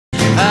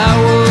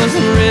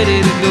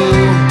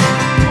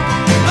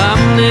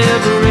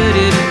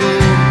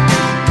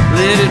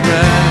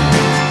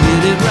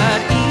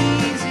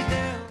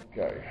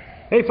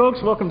Hey folks,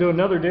 welcome to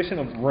another edition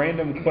of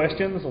Random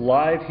Questions,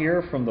 live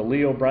here from the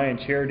Lee O'Brien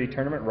Charity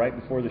Tournament right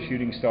before the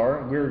Shooting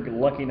Star. We're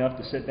lucky enough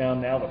to sit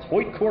down now with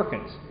Hoyt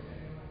Corkins,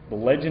 the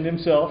legend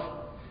himself.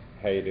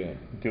 How you doing?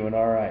 Doing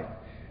all right.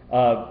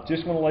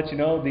 Just want to let you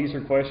know these are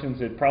questions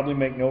that probably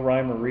make no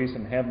rhyme or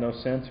reason, have no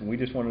sense, and we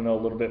just want to know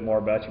a little bit more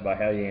about you by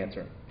how you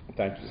answer them.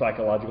 Thank you.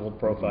 Psychological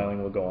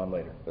profiling will go on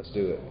later. Let's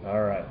do it.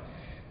 All right.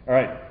 All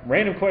right.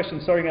 Random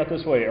questions starting out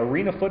this way.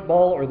 Arena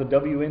football or the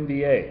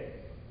WNBA?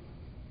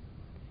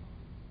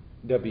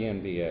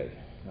 WNBA.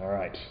 All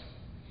right.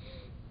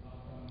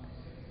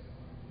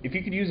 If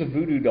you could use a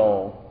voodoo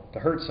doll to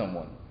hurt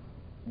someone,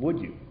 would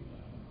you?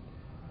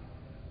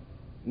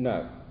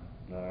 No.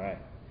 All right.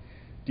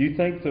 Do you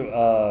think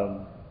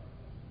the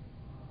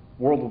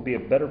world will be a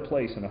better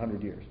place in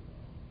 100 years?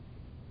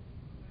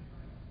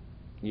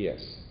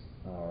 Yes.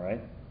 All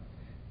right.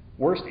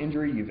 Worst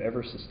injury you've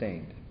ever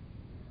sustained?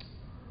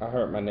 I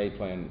hurt my knee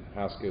playing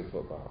high school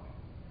football.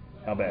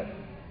 How bad?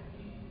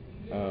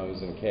 I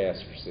was in a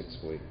cast for 6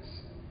 weeks.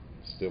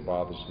 Still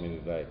bothers me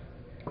today.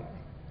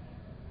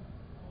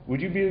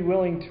 Would you be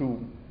willing to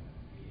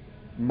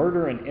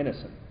murder an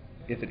innocent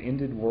if it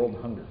ended world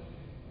hunger?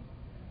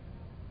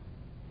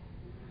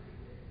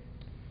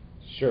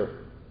 Sure.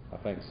 I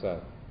think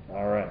so.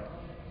 All right.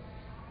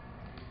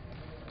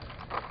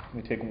 Let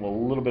me take a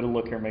little bit of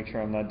look here, make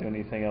sure I'm not doing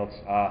anything else.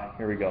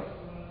 Here we go.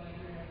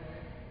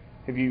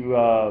 Have you?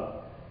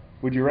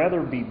 Would you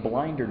rather be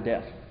blind or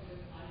deaf?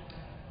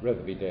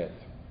 Rather be deaf.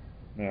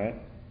 All right.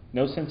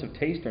 No sense of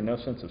taste or no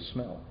sense of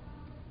smell?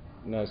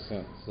 No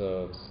sense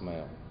of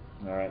smell.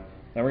 All right.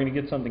 Now we're going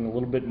to get something a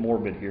little bit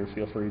morbid here.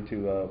 Feel free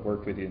to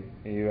work with you.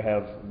 You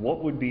have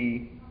what would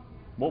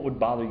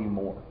bother you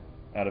more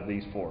out of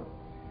these four?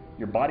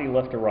 Your body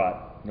left to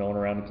rot, no one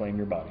around to claim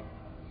your body.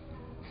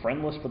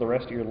 Friendless for the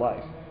rest of your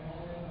life.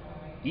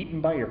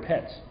 Eaten by your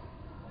pets.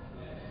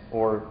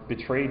 Or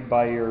betrayed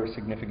by your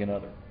significant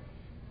other.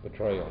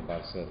 Betrayal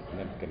by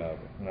significant other.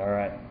 All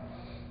right.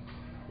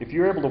 If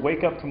you're able to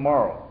wake up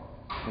tomorrow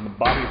in the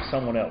body of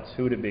someone else,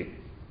 who would it be?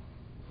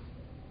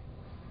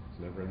 It's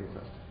never any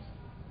questions.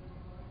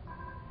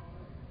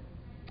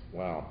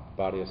 Wow.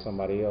 Body of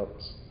somebody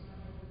else.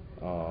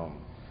 Wow,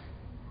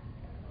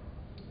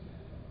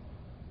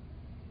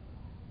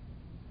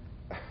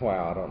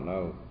 I don't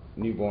know.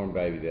 Newborn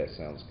baby, that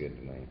sounds good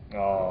to me.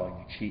 Oh,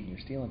 you're cheating. You're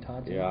stealing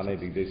Todd's Yeah, I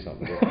answers. need to do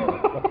something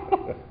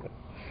different.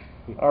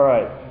 All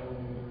right.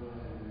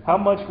 How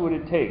much would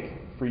it take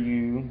for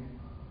you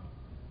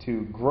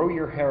to grow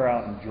your hair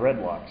out in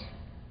dreadlocks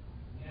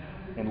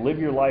and live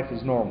your life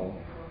as normal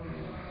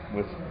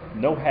with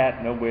no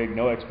hat, no wig,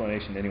 no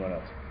explanation to anyone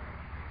else?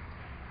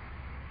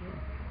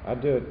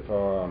 I'd do it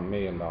for $1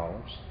 million.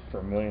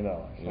 For $1 million.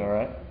 Yeah. All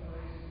right.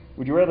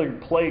 Would you rather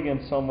play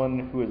against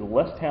someone who is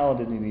less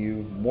talented than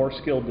you, more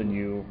skilled than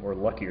you, or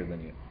luckier than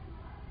you?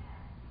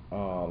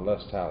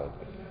 Less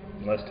talented.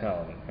 Less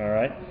talented. All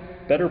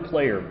right. Better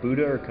player,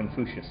 Buddha or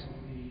Confucius?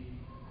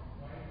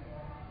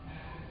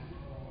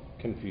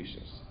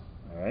 Confucius.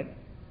 All right.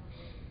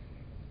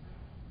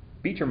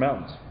 Beach or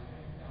mountains?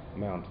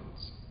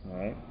 Mountains. All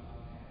right.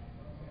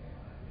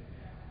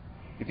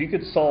 If you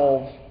could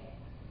solve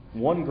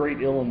one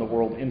great ill in the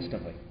world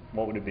instantly,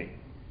 what would it be?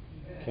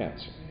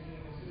 Cancer.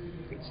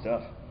 Good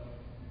stuff.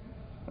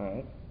 All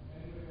right.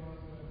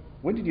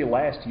 When did you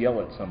last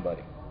yell at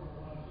somebody?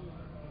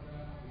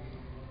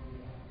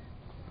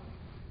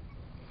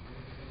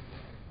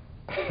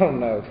 I don't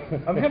know.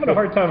 I'm having a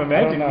hard time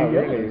imagining I don't you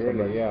know, yelling at somebody.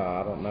 really, yeah,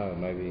 I don't know.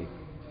 Maybe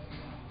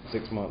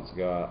 6 months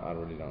ago, I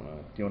really don't know.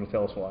 Do you want to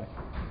tell us why?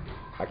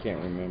 I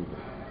can't remember.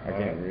 I All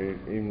can't right.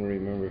 even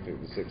remember if it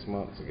was 6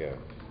 months ago.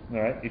 All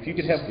right. If you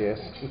could Just have guess.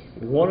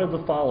 one of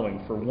the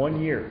following for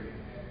 1 year,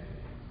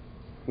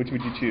 which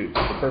would you choose?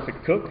 The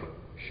perfect cook,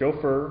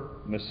 chauffeur,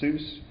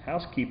 masseuse,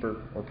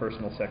 housekeeper, or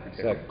personal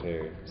secretary?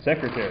 Secretary.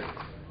 Secretary.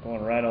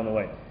 Going right on the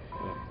way.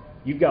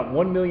 You've got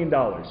 $1 million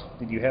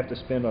that you have to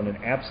spend on an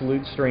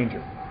absolute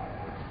stranger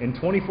in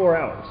 24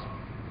 hours,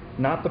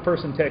 not the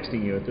person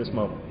texting you at this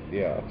moment.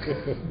 Yeah.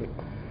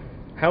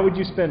 How would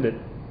you spend it,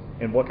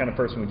 and what kind of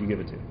person would you give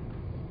it to?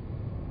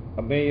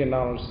 $1 million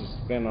to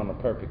spend on a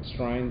perfect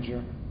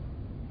stranger.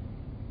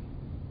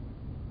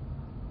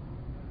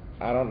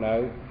 I don't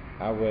know.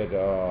 I would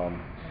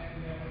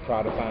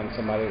try to find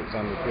somebody that's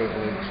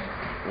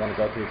underprivileged, want to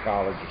go through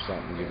college or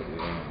something, give it to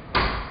them.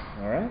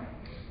 All right.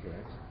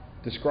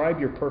 Describe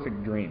your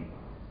perfect dream.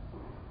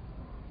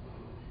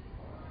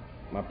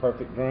 My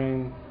perfect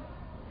dream?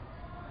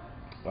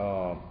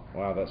 Wow,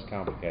 that's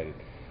complicated.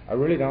 I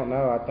really don't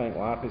know. I think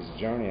life is a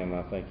journey, and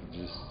I think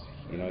you just,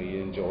 you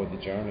enjoy the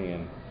journey,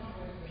 and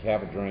if you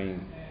have a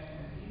dream,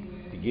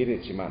 if you get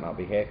it, you might not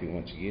be happy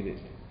once you get it.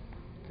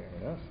 Fair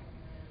enough.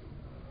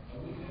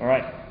 All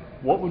right.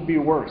 What would be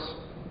worse,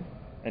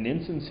 an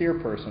insincere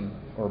person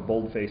or a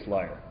bold-faced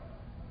liar?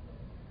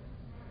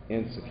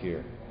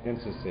 Insincere.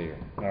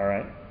 All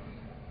right.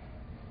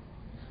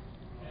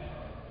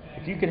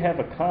 If you could have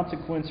a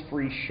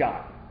consequence-free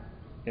shot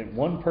at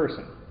one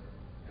person,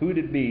 who would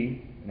it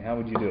be, and how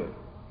would you do it?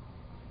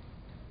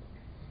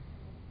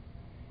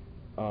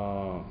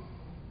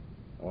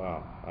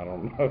 Wow, I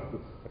don't know.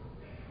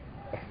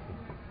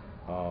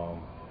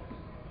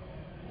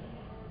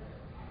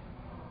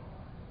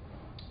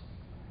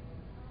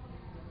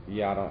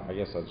 Yeah, I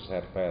guess I just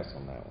had to pass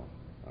on that one.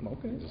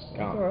 Okay, Just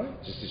that's all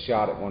right. just a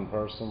shot at one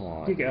person.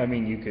 I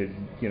mean, you could,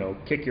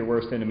 kick your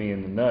worst enemy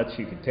in the nuts.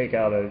 You could take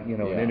out an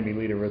Yeah. enemy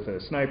leader with a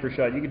sniper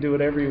shot. You could do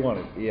whatever you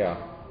wanted. Yeah.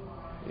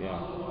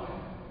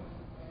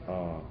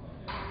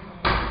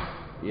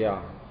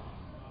 Yeah.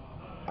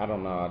 I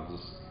don't know.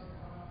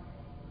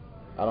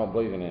 I don't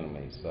believe in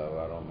enemies, so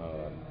I don't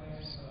know.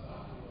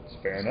 It's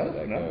fair enough.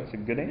 No, it's a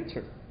good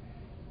answer.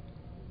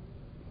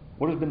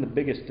 What has been the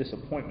biggest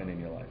disappointment in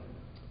your life?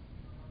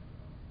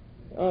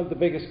 The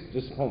biggest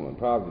disappointment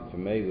probably for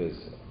me was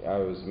I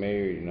was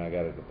married and I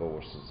got a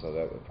divorce, and so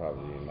that would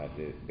probably be my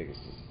biggest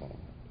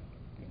disappointment.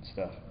 Good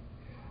stuff.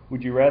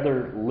 Would you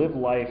rather live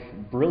life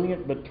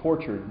brilliant but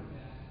tortured,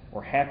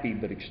 or happy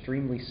but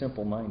extremely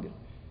simple-minded?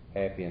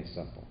 Happy and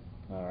simple.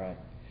 All right.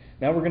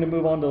 Now we're going to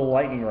move on to the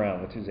lightning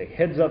round, which is a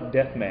heads-up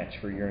death match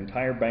for your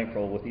entire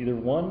bankroll with either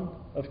one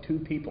of two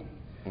people.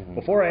 Mm-hmm.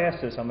 Before I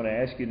ask this, I'm going to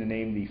ask you to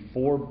name the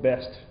 4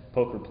 best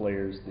poker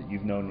players that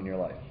you've known in your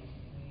life.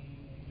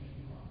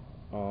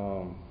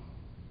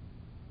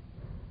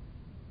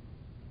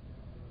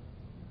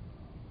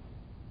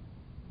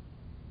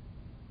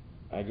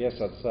 I guess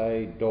I'd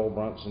say Doyle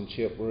Brunson,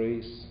 Chip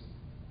Reese,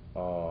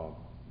 Bill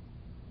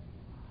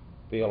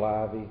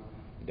Ivey,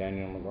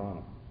 Daniel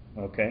Negreanu.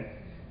 Okay.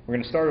 We're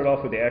going to start it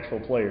off with the actual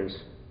players.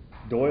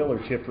 Doyle or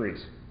Chip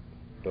Reese?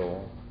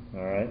 Doyle.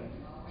 All right.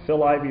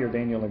 Phil Ivey or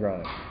Daniel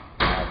Negreanu?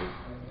 Ivey.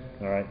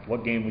 All right.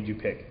 What game would you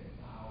pick?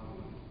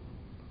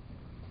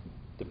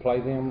 To play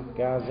them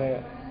guys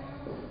at?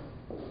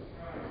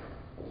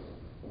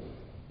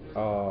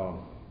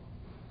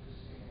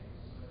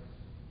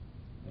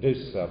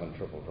 Deuce 7,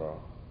 triple draw.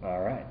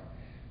 All right.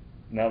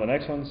 Now the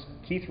next one's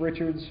Keith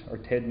Richards or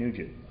Ted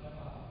Nugent?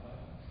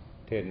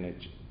 Ted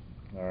Nugent.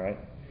 All right.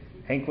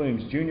 Hank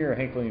Williams Jr. or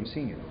Hank Williams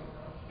Sr.?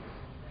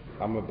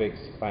 I'm a big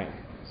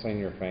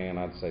senior fan.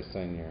 I'd say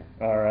senior.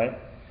 All right.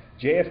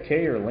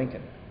 JFK or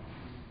Lincoln?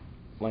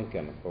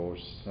 Lincoln, of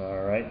course.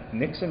 All right.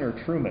 Nixon or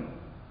Truman?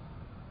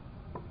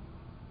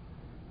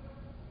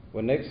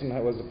 Well, Nixon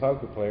was a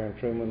poker player and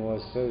Truman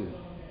was too.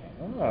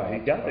 Oh, he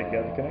got the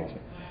connection.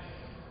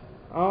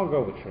 I'll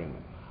go with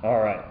Truman.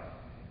 All right.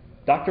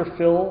 Dr.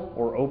 Phil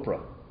or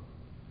Oprah?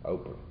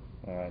 Oprah.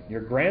 All right.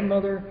 Your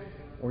grandmother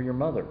or your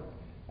mother?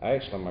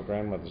 Actually, my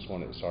grandmother's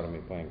one that started me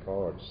playing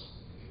cards,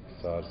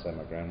 so I'd say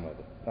my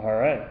grandmother. All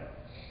right.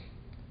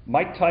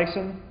 Mike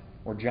Tyson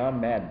or John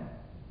Madden?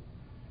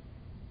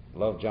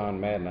 Love John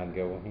Madden. I'd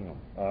go with him.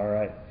 All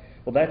right.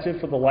 Well, that's it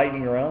for the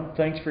lightning round.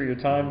 Thanks for your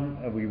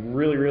time. We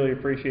really, really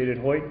appreciate it,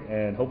 Hoyt,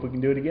 and hope we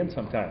can do it again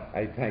sometime.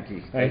 Hey, thank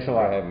you. Thanks a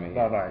lot. for having me.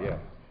 Bye-bye. Yeah.